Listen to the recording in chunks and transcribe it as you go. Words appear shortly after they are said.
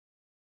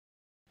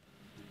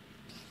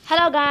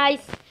Hello guys,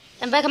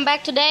 and welcome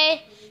back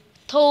today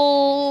to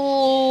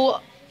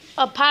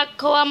a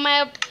parkour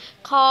map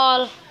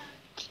called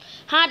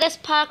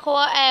hardest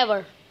parkour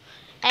ever.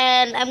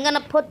 And I'm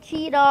gonna put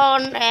cheat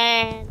on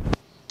and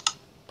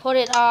put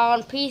it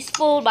on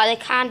peaceful, but I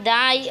can't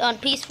die on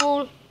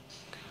peaceful.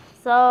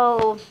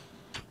 So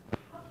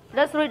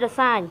let's read the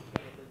sign.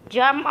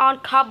 Jump on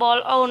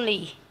cobble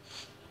only.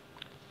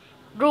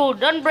 Rule: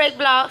 don't break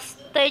blocks.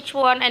 Stage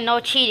 1 and no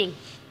cheating.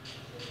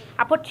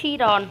 I put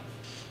cheat on,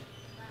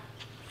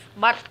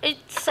 but it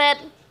said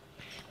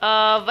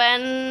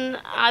when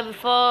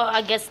before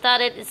I get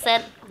started, it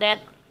said that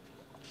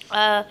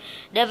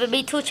there will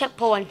be 2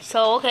 checkpoints.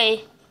 So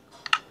okay,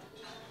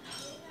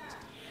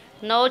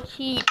 no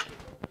cheat.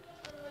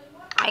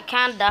 I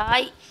can't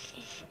die.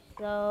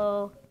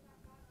 So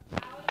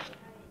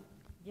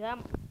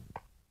jump.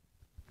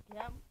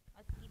 I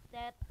skip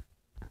that.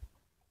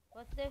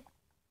 What's this?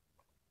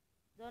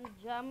 Don't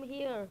jump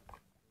here.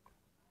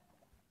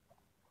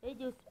 If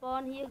you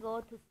spawn here,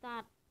 go to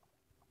start.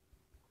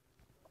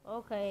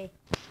 Okay,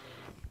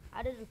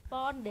 I didn't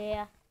spawn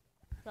there.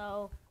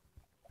 So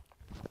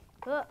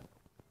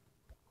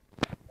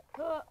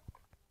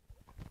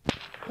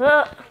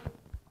huh.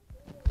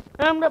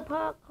 I'm the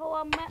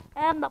parkour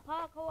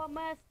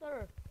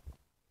master.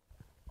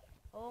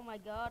 Oh my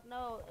god,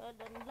 no,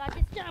 don't like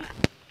this jump.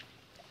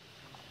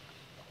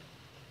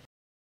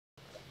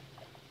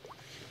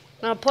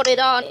 Now put it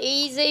on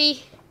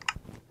easy.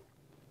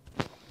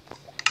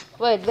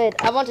 Wait,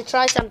 I want to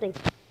try something.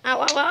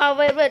 Ow,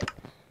 wait.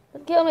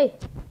 Don't kill me.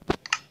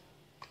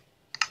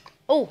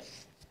 Oh.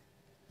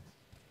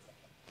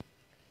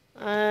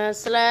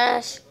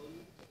 Slash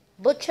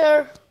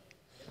butcher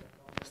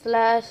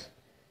slash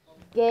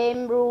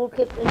game rule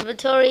keep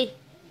inventory.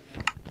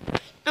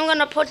 I'm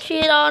gonna put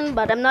cheat on,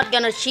 but I'm not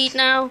gonna cheat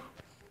now.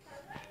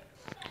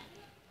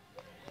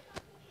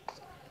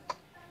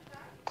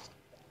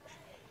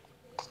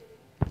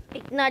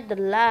 Ignite the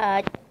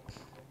light.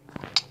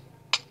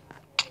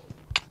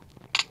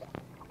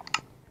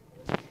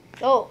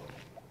 Oh,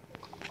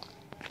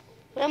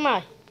 where am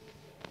I?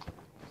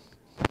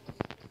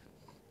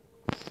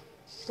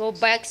 Go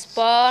back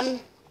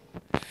spawn,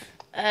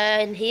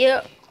 and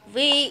here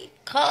we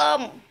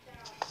come.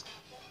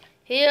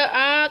 Here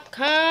I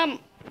come.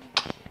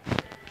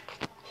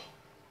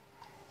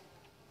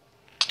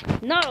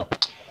 No,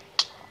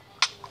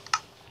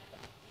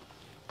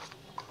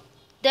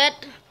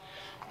 that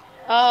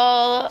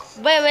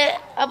wait,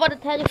 I want to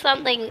tell you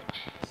something.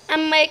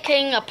 I'm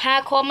making a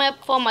parkour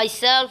map for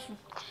myself.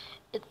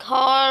 It's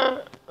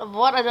called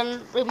what I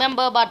don't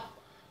remember, but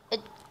it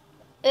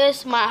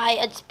is my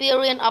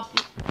experience of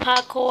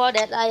parkour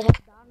that I have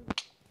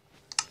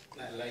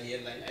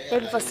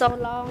done for so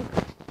long.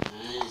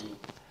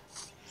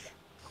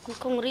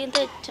 Không riêng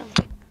thế chẳng.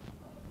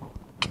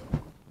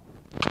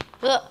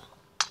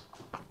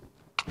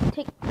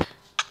 Thích.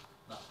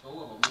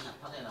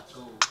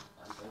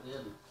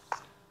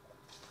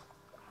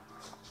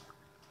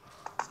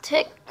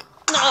 Thích.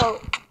 No.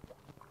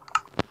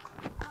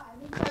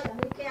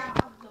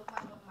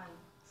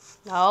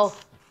 No.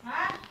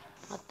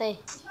 Mất tê.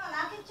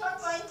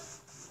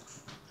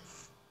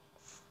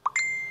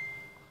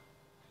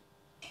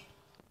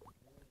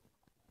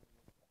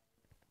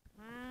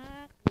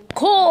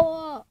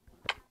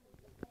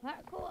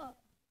 Parkour.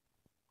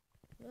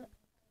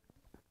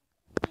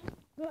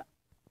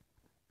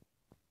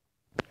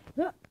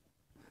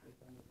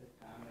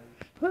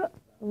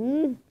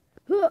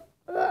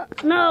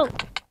 No.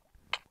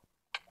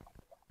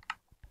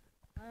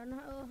 I don't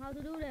know how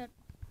to do that.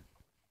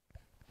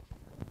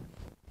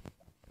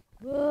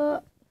 A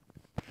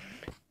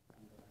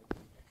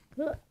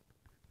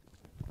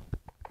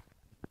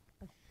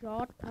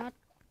shortcut.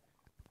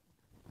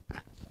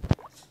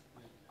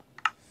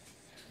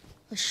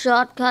 A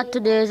shortcut to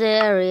this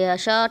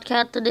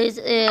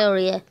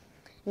area.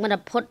 I'm gonna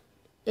put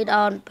it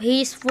on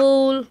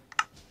peaceful.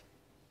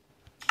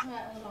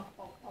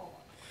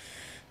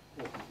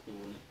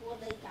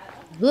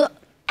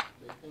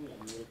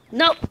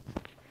 No.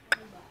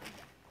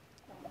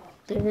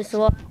 This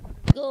one.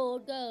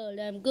 Good girl.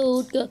 I'm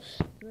good girl.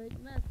 Great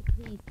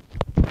masterpiece.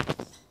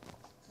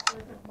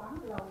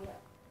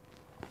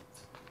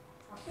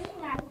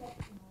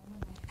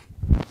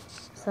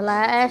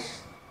 Slash.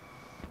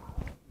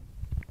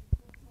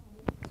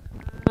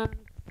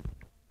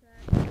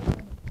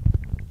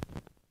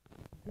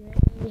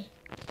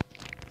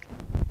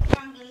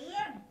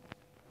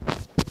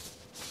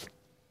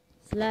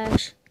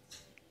 Slash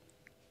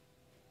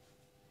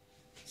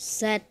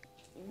set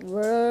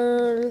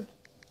world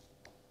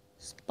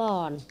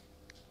spawn.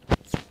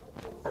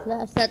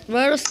 Let's set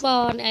world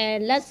spawn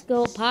and let's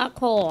go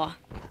parkour.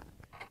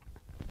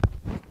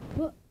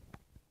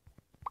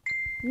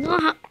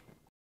 No.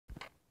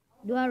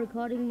 Do I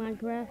recording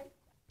Minecraft?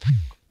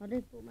 Ở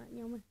đây phụ mạng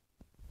nhau mày.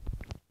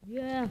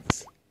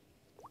 Yes.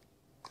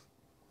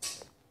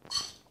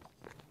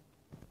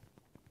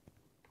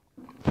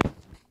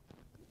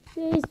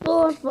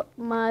 Peaceful.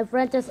 My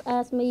friend just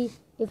asked me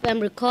if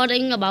I'm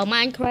recording about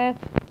Minecraft.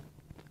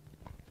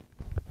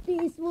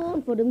 This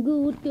one for them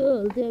good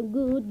girls,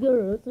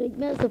 like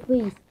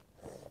masterpiece.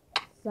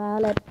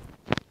 Salad.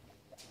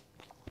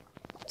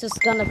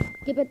 Just gonna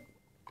skip it.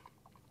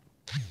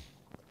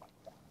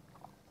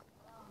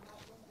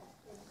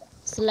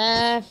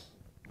 Slash.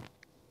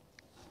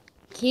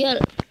 Kill.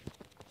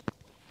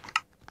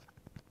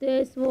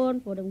 This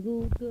one for them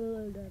good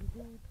girls, like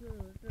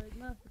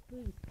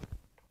masterpiece.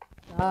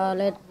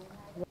 Salad.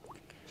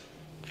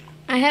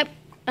 I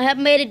have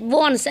made it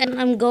once and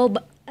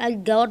I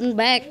gotten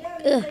back.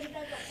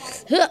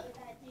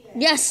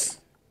 Yes,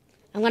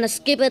 I'm gonna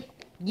skip it.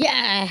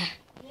 Yeah,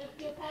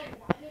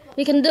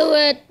 we can do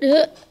it.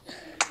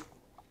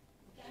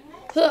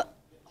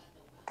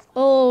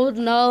 Oh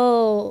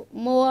no,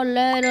 more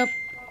later.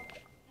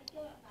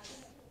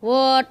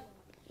 What?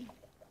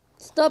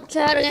 Stop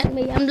shouting at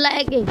me. I'm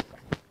lagging.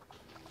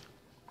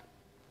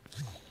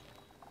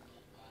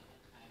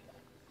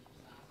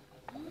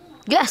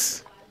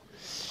 Yes.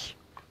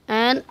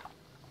 And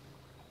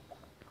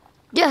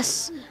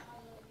yes,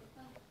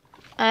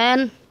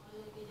 and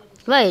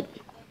wait,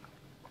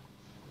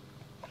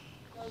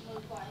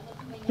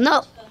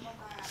 no,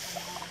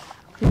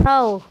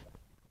 no,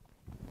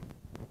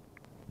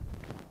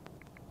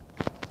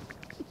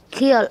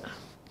 kill,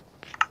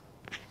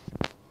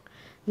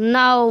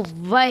 now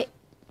wait,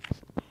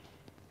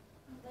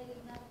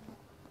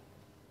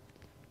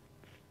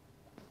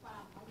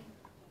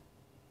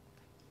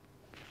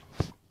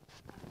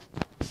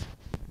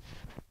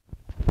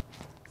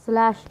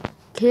 slash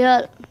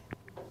kill.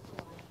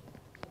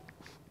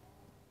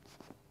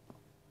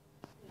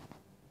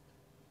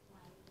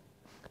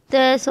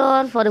 This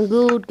one for them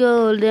good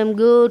girls,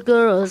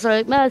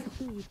 like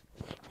masterpiece.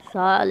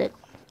 Solid.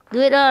 Do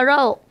it in a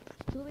row.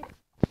 Do it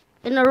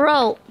in a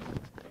row.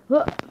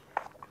 Huh,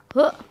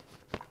 huh,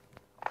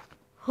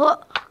 huh,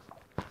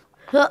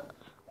 huh.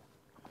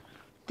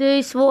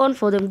 This one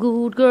for them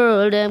good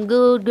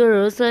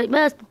girls, like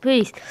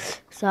masterpiece.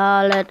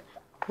 Solid.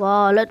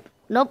 Wallet.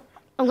 Nope.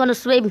 I'm gonna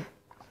swim.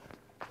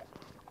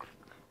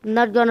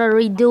 Not gonna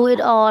redo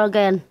it all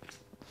again.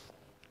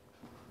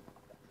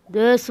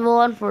 This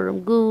one for a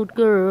good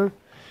girl.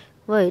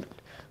 Wait,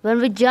 when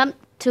we jump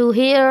to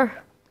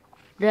here,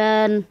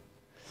 then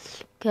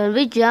can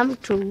we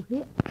jump to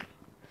here?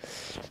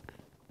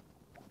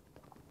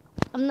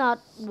 I'm not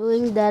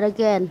doing that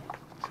again.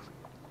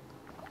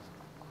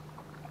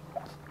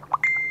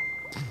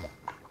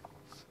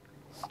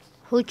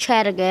 Who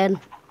chat again?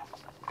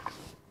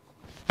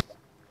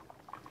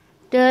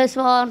 This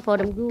one for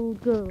them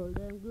good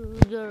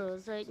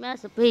girls, like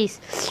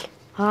masterpiece.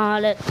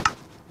 Wallet.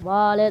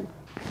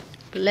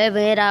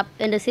 Living it up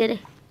in the city.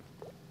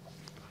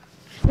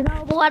 You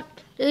know what?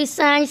 This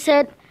sign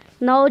said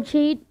no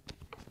cheat,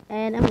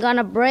 and I'm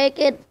gonna break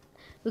it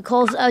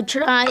because I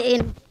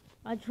tried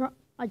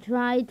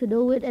to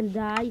do it and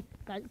die.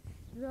 Got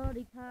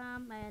really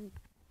time, and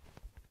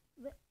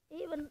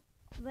even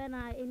when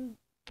I'm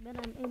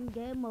in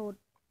game mode,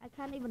 I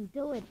can't even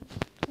do it.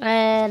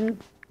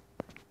 And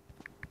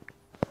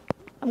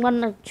I'm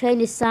gonna change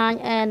the sign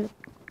and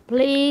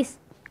please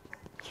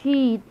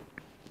cheat.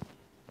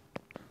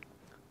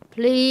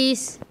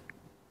 Please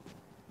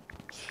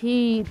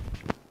cheat.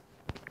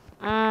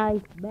 I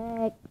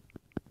beg.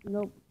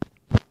 Nope.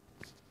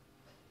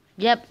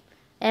 Yep.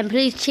 And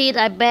please cheat.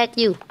 I beg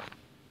you.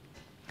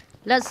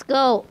 Let's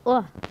go.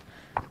 Oh.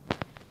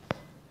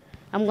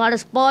 I'm gonna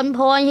spawn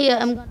point here.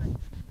 I'm gonna.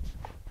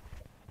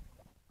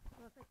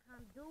 Because I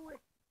can't do it.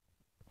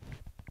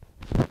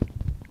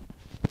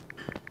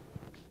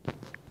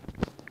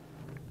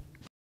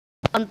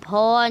 Spawn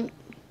point.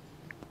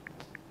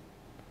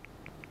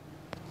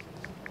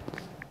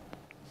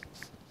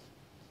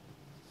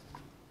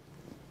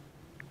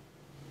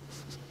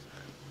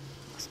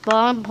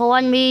 Spawn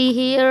point me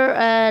here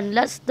and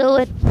let's do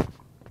it.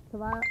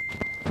 Survival.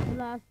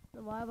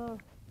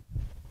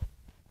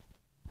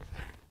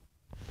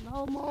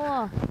 No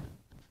more.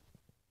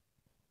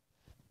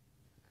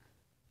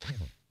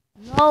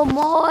 No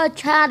more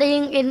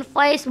chatting in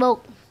Facebook.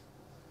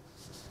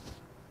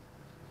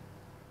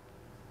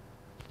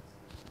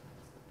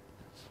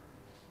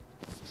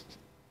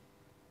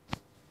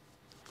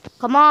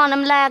 Come on,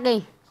 I'm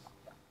lagging.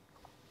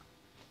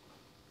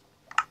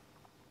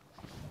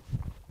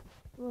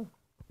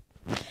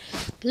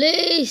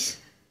 Please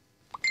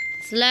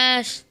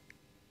slash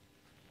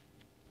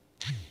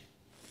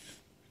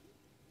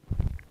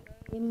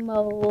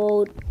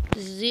mode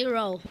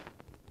 0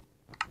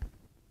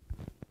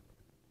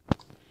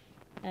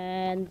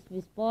 and we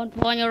spawn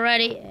point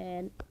already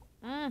and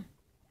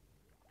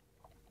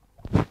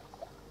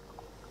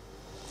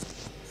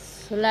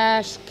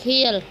slash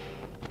kill.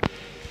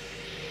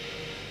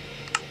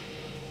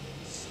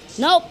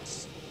 Nope.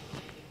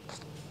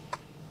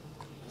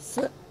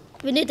 So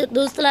we need to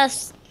do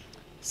slash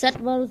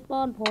set one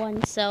spawn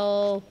point,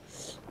 so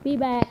be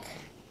back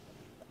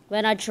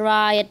when I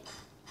try it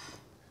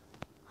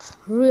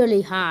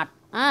really hard.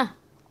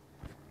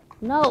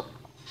 No,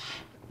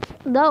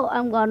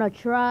 I'm gonna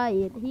try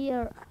it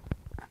here.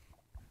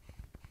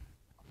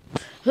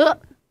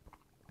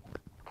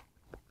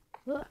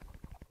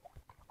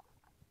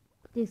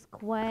 This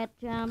square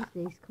jump,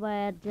 this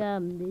square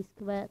jump,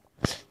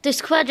 this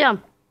square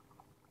jump.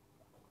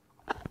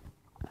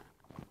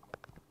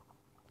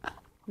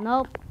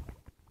 Nope.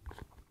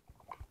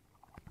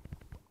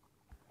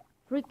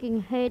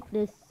 Freaking hate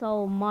this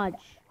so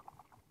much.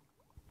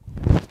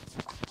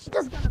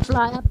 Just gonna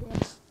fly up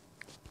there.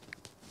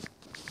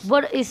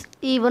 What is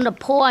even the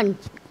point?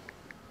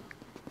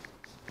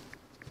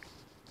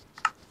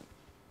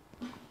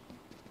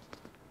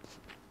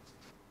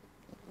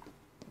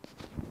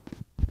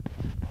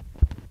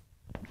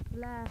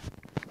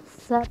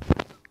 Set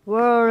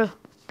world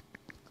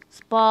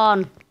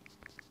spawn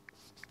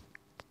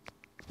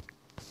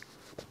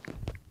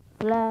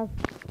flash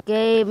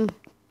game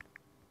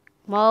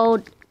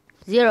mode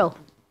 0.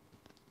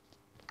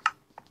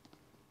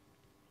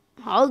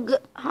 How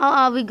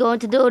are we going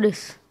to do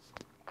this?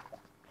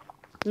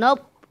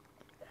 Nope.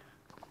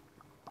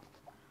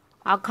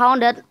 I'll count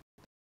that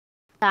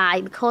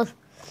die because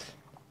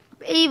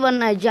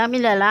even I jump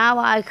in the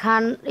lava I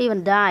can't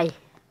even die.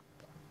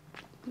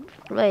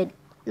 Wait,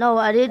 no,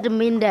 I didn't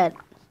mean that.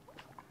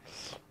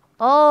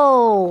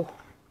 Oh,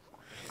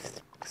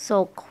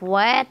 so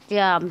quiet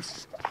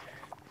jumps.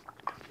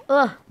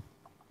 I'm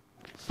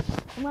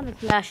gonna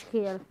flash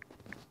kill.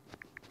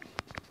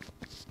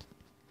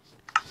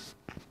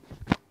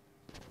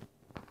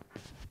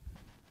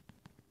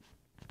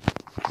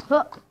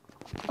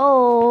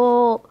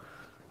 Oh,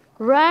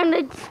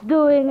 Ranich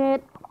doing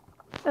it.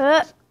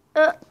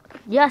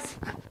 Yes,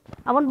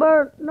 I won't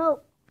burn. No,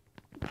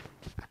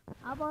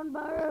 I won't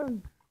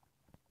burn.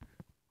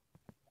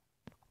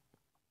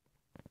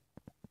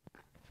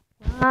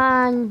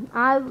 And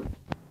I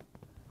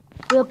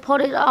will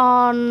put it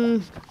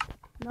on.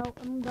 No,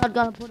 I'm not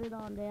gonna put it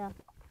on there.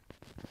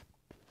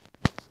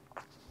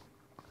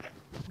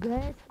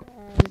 This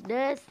and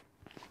this.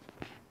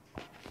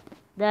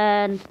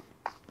 Then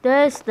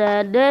this,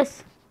 then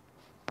this.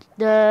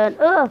 Then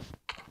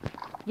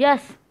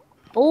yes.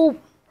 Oh,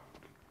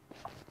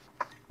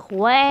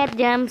 quad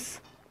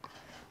jumps.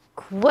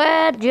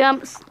 Quad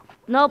jumps.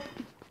 Nope.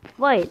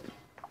 Wait.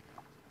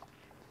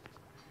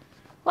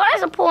 What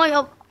is the point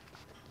of?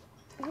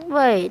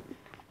 Wait.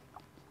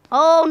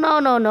 Oh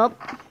no, nope.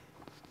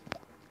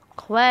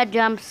 Quad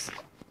jumps.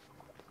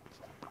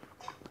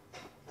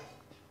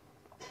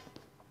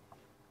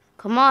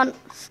 Come on,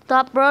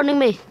 stop burning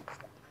me.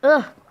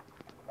 I'm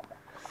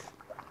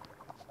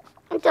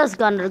just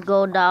gonna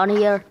go down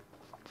here.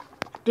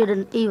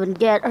 Didn't even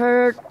get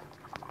hurt.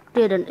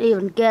 Didn't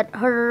even get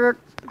hurt.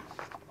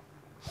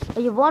 If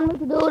you want me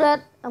to do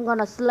that, I'm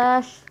gonna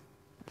slash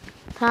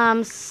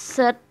times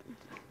set.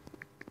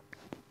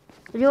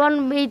 If you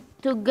want me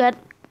to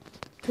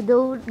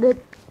do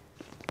it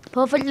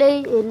perfectly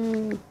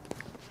in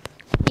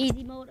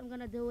easy mode, I'm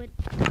gonna do it.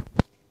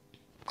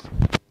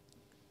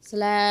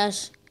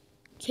 Slash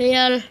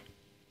kill.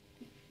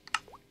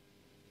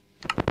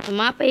 I'm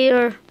up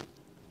here.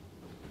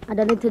 I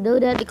don't need to do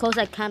that because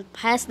I can't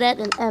pass that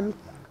and I'm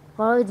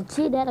going to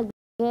cheat that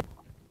again.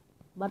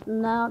 But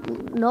now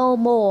no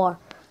more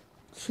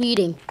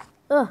cheating.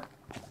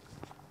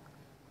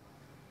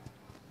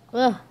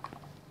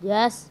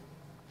 Yes.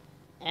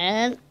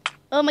 And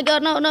oh my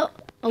god, no.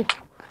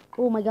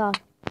 Oh my god.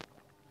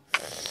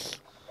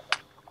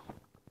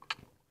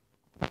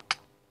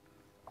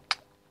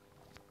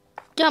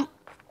 Jump.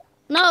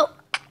 No.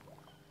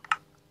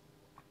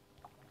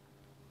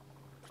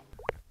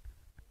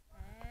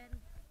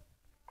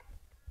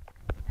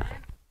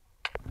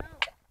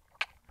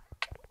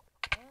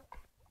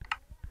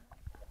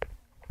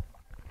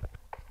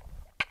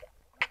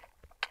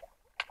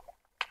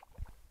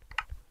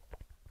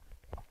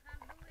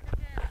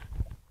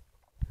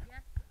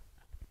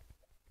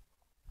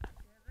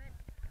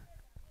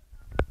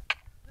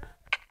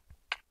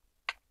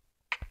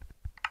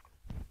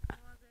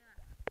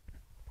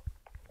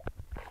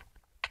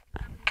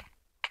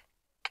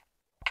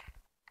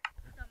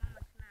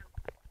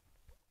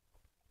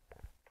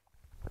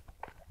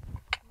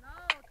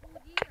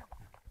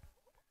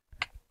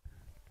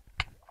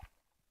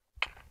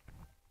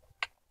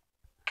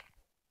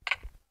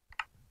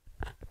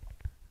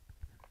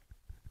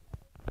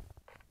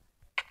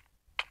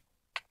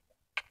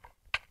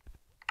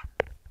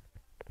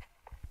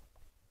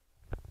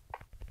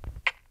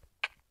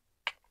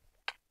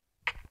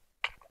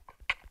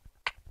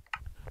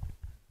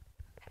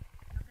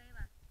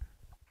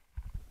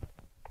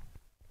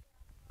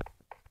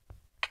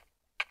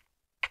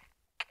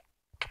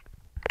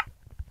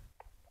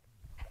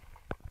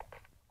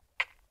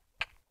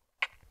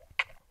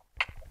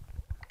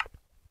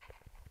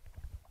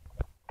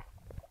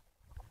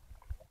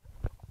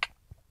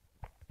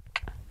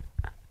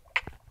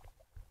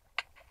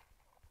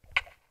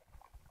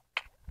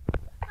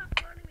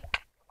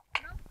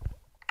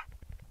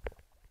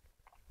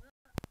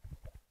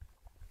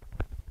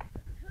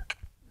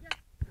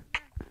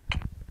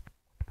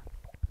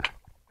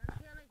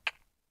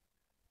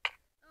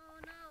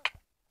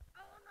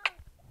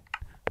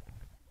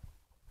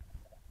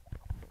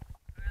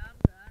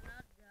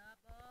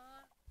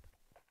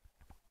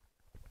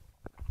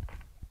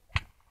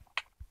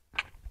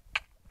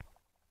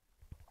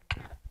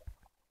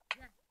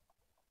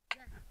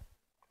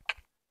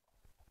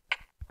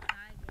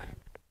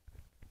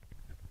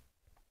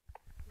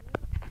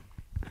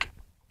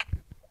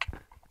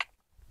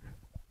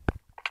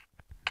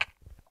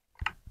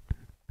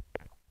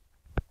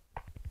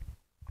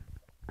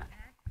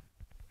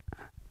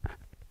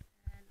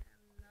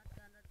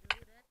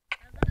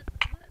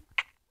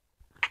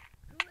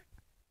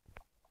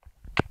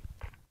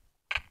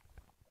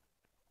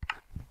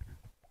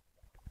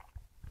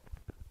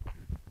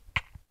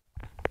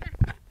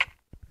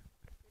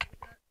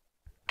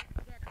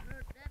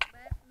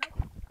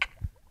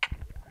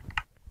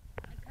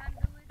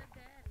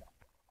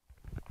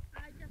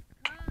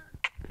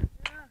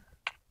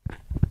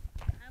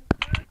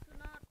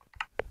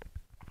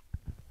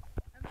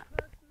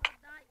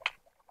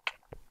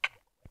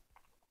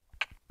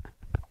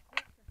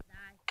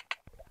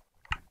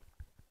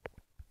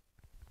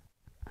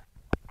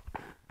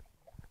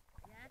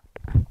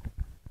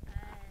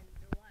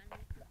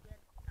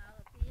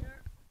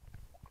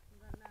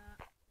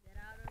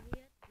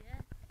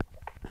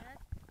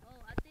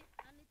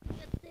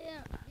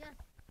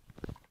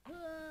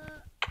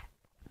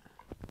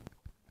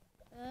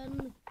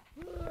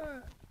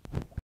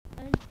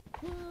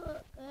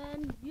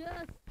 And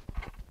yes.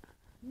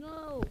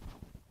 No.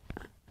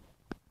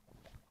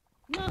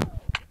 No.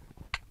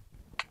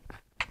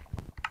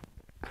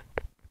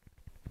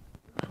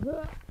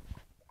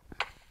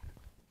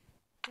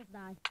 Just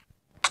die.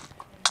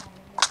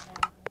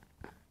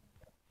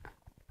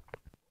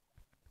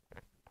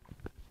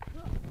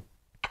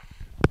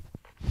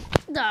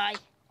 Die.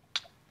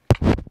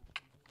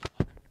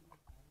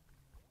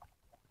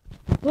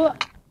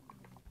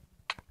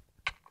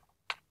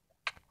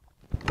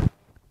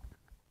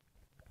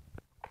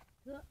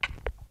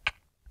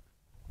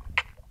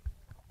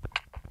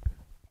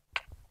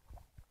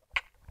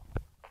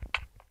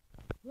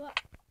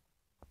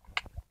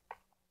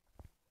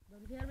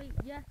 Don't kill me.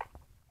 Yes.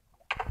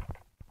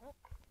 Oh.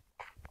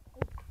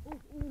 Oh.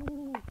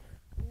 Ooh.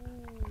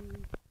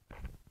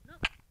 No.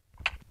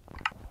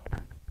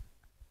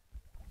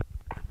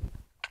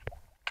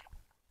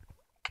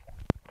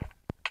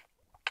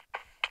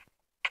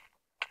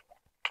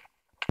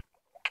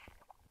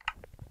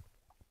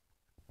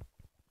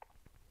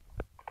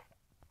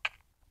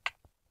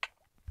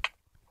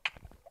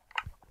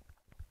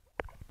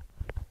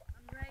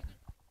 I'm ready.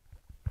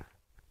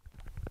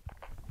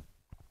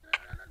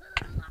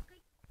 Lucky.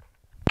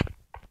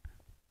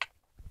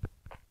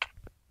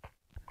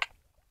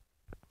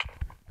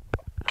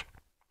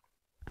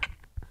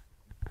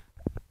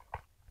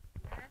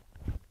 Yes.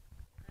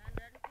 And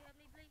don't kill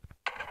me, please.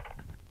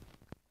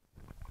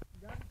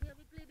 Don't kill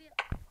me, please.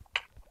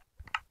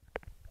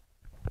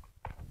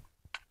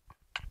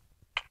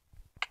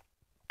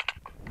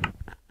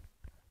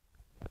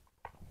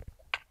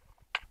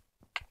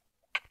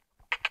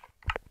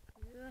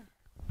 Yeah.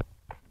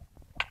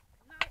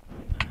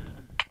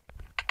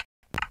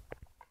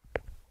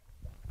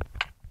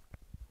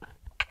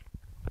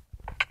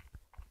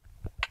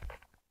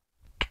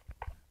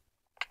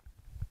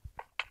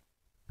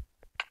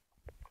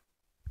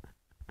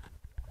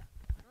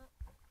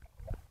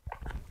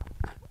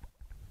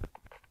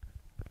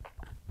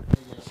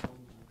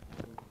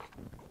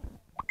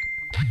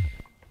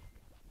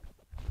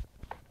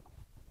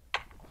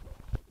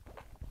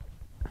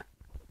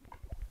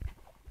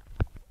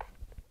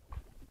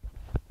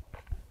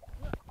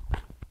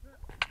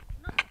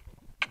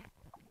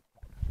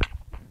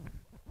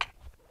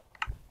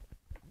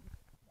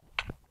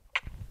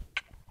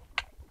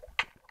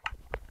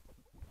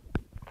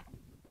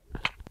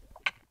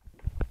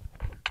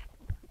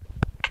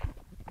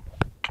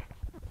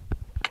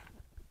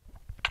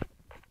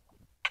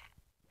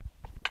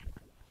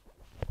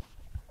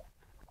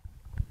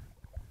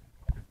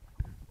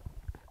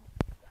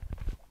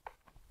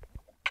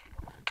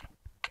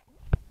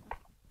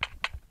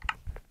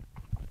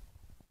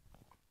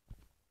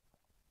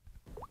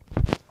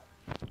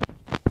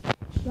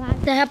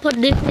 Guys, I have put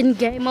this in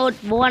game mode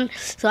 1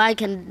 so I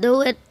can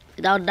do it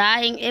without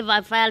dying. If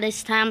I fail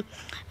this time,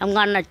 I'm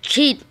gonna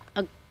cheat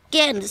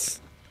again.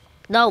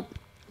 Nope.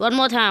 One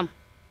more time.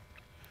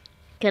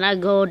 Can I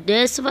go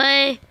this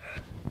way?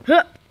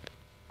 Huh.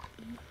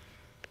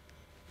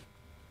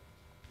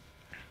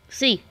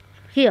 See,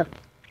 here.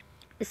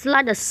 It's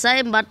like the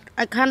same, but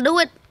I can't do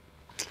it.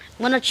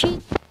 I'm gonna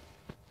cheat.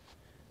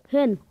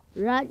 Hint,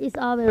 right is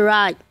always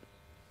right.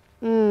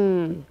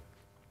 I'm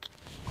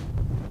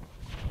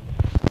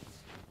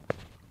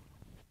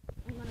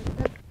gonna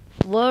set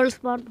world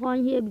spawn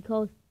point here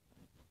because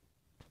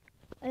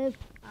if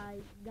I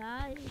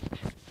die,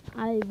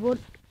 I would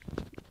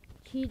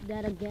cheat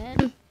that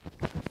again.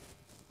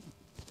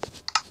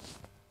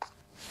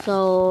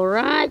 So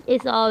right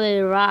is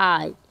always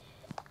right.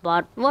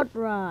 But what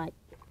right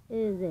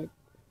is it?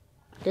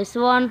 This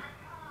one?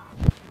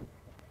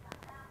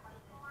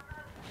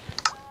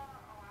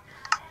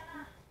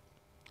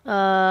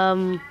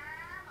 How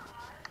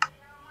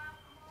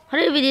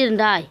did we didn't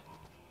die?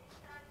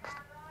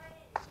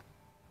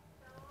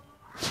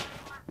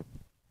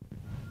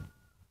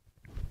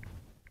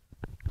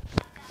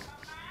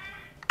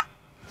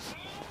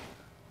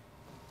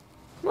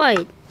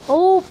 Wait.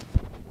 Oh,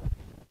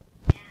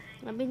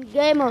 I'm in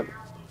game mode.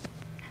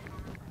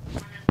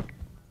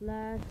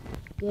 Last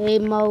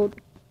game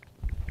mode.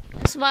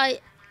 That's why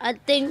I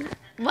think.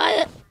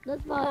 Why?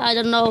 That's why I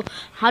don't know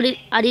how did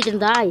I didn't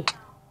die.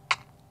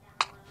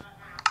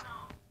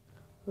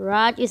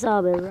 Right is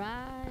always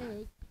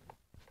right.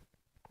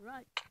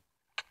 Right.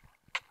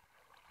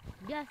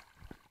 Yes.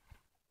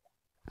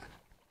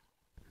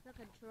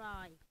 Second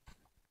try.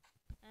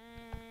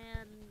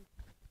 And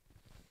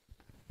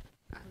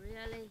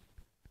really,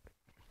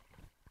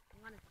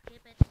 I'm gonna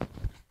skip it.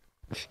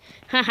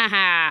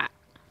 Hahaha.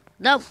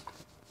 Nope.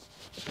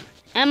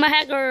 I'm a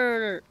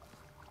hacker.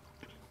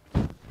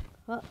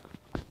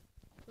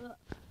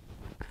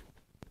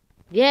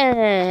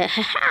 Yeah.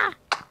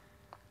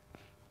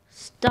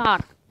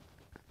 Start.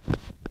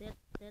 It's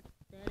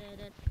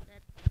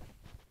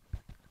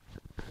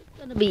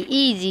gonna be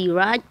easy,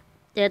 right?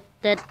 I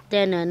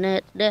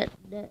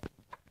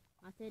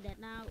say that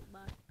now,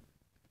 but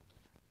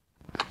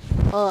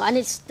oh, I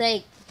need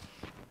steak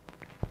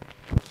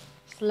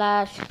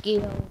 /kill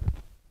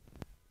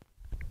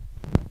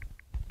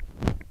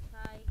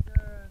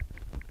tiger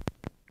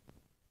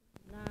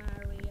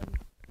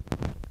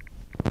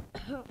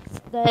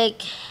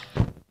Steak.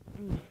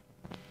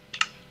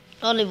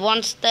 Only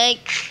one steak.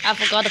 I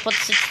forgot to put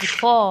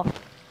 64. I'm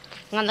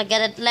gonna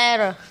get it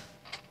later.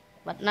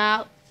 But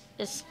now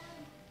it's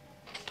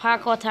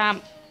parkour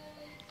time.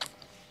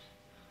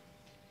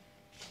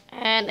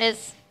 And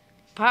it's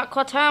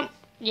parkour time.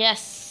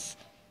 Yes.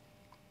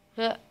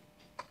 Here.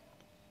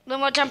 No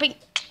more jumping.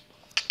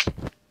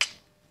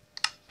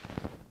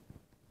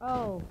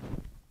 Oh.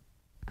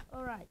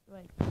 Alright,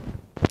 wait.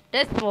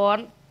 This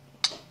one.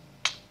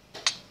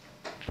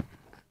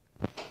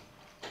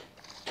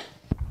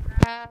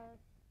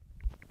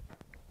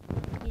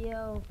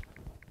 Kill.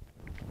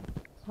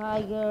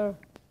 Tiger.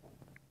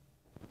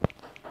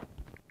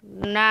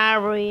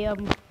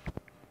 Narium.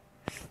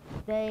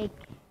 Steak.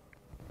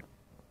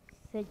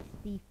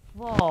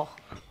 64.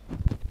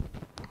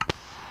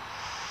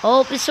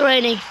 Hope it's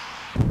raining.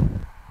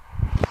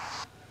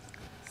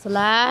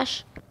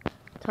 Slash.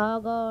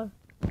 Toggle.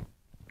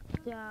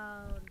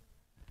 Down.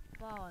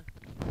 Fall.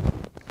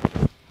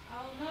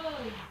 Oh no.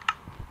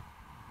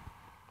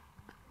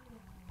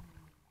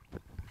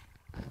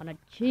 I'm gonna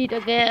cheat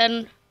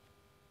again.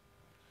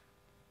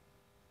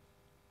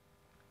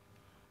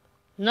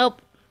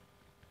 Nope.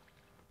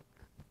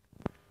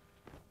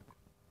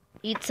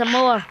 Eat some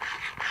more.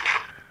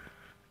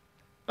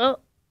 Oh.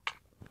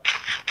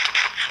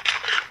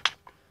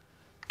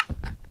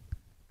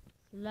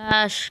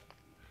 Slash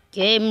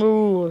game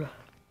rule.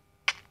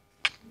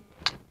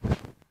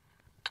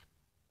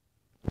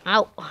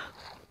 Ow.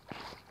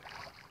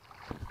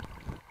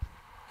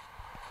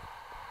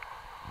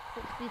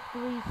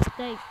 63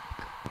 steak.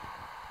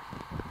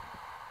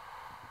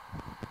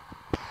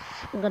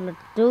 I'm gonna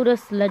do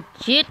this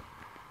legit.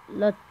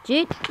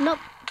 Nope.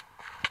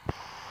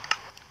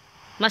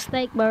 My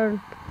steak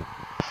burn.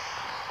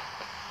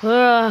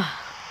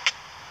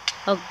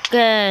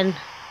 Again.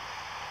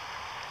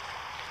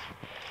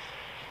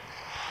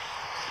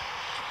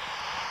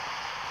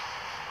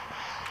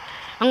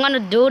 I'm gonna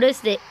do this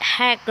the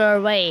hacker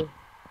way.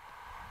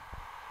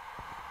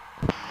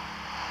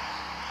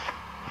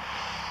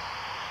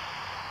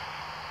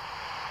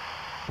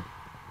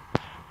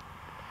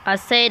 I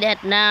say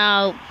that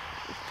now.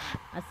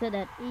 I said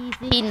that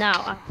easy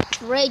now. I'm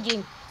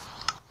raging.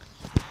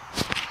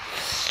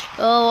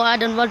 Oh, I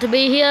don't want to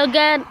be here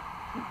again.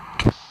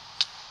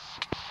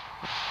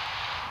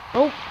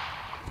 Oh,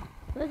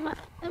 where's my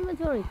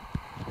inventory?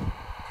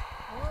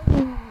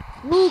 Oh,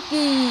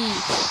 rookie.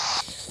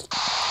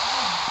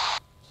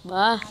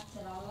 Bà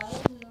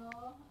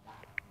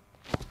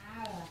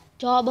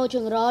cho bơ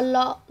trường đó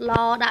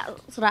lo đã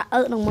sạ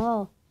nồng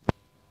mơ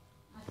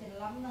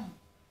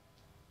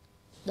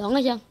đó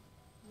nghe chưa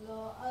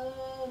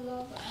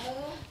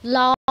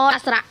lo đã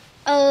sạ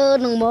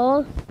nồng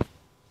mơ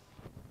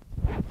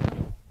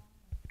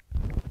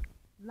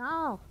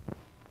lo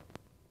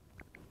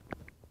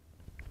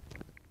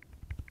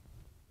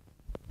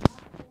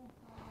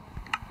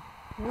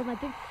rồi mà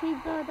chút xíu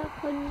tôi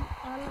không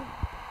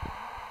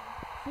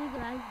xíu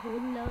lại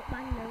hụn lửa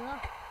bắn lửa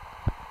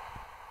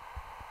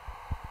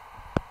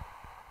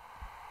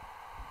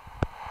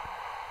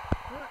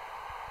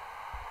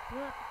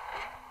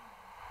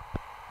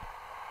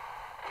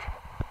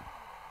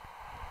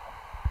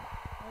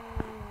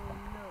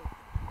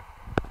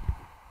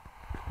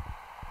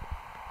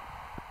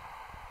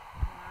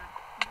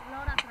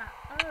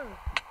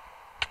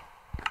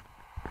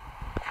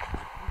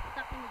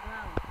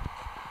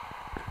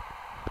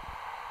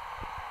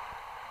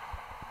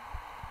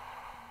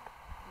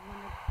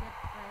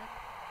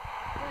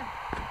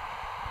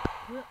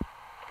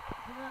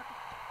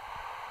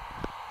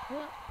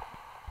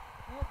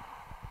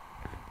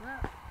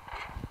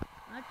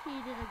I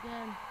cheated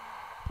again.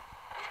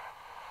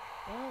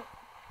 Oh.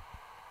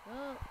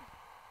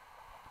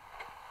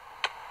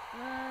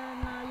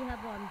 Now you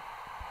have one.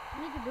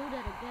 I need to do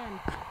that again.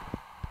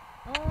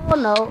 Oh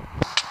no.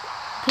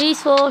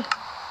 Peaceful.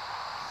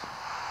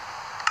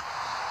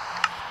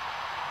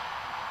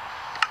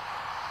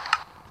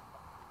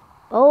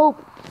 Oh.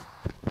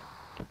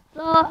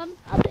 So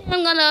I think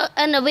I'm gonna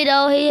end the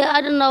video here.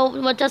 I don't know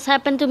what just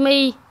happened to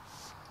me.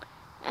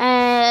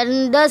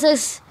 And this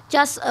is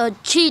just a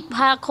cheat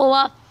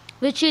parkour.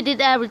 We cheat it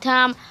every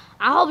time.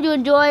 I hope you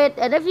enjoy it.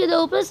 And if you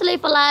do, please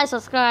leave a like,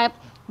 subscribe.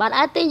 But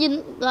I think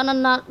you're gonna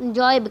not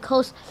enjoy it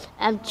because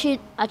I cheat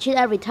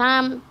every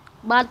time.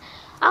 But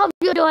I hope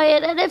you enjoy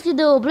it. And if you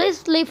do,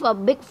 please leave a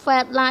big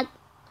fat like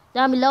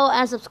down below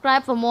and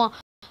subscribe for more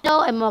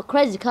video and more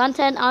crazy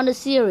content on the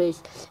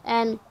series.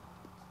 And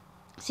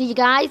see you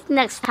guys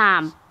next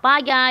time.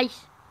 Bye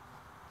guys.